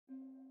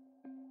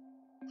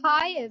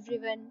Hi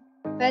everyone,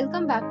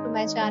 welcome back to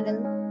my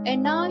channel.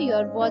 And now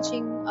you're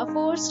watching a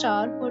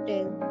 4-star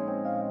hotel.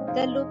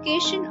 The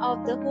location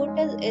of the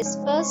hotel is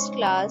first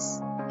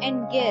class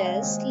and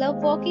guests love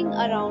walking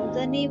around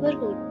the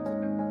neighborhood.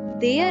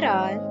 There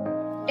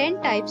are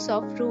 10 types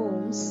of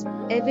rooms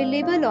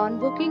available on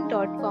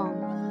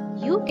booking.com.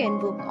 You can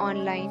book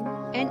online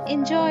and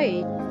enjoy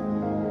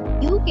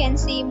it. You can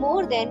see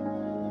more than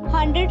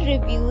 100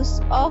 reviews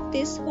of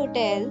this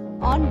hotel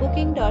on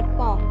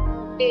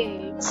booking.com.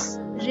 Its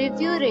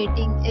review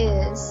rating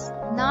is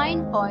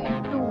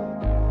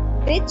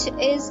 9.2, which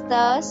is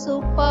the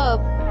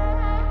superb.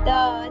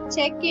 The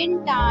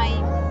check-in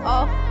time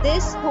of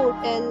this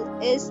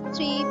hotel is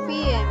 3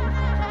 p.m.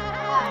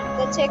 and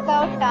the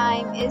checkout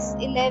time is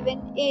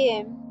 11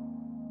 a.m.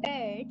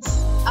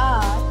 Pets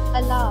are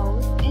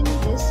allowed in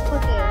this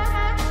hotel.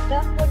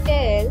 The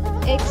hotel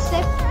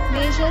accepts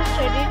major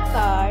credit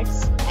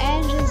cards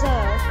and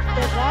reserves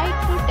the right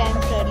to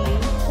temporarily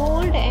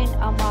hold an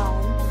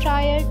amount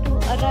prior to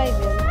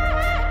arrival.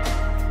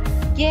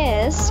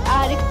 Guests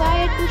are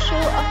required to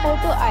show a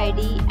photo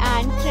ID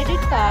and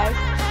credit card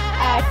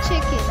at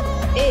check-in.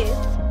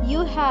 If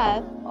you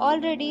have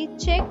already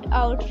checked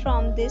out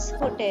from this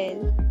hotel,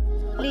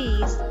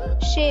 please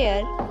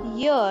share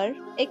your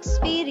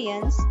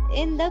experience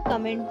in the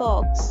comment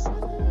box.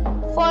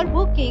 For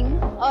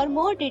booking or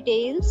more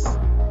details,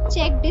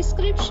 check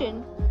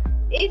description.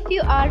 If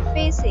you are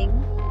facing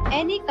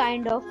any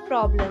kind of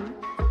problem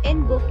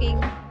in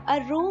booking a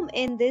room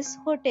in this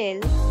hotel,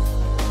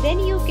 then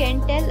you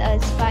can tell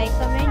us by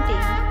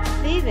commenting.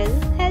 We will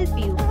help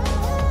you.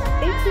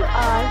 If you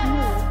are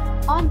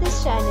new on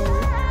this channel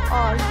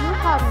or you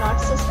have not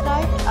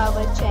subscribed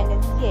our channel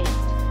yet,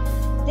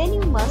 then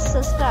you must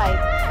subscribe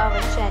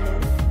our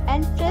channel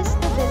and press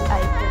the bell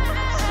icon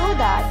so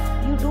that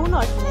you do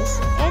not miss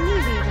any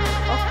video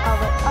of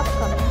our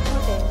upcoming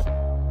hotel.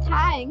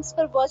 Thanks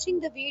for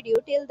watching the video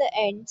till the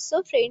end.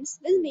 So friends,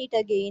 we'll meet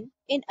again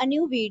in a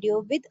new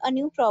video with a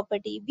new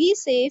property. Be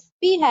safe,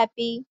 be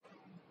happy.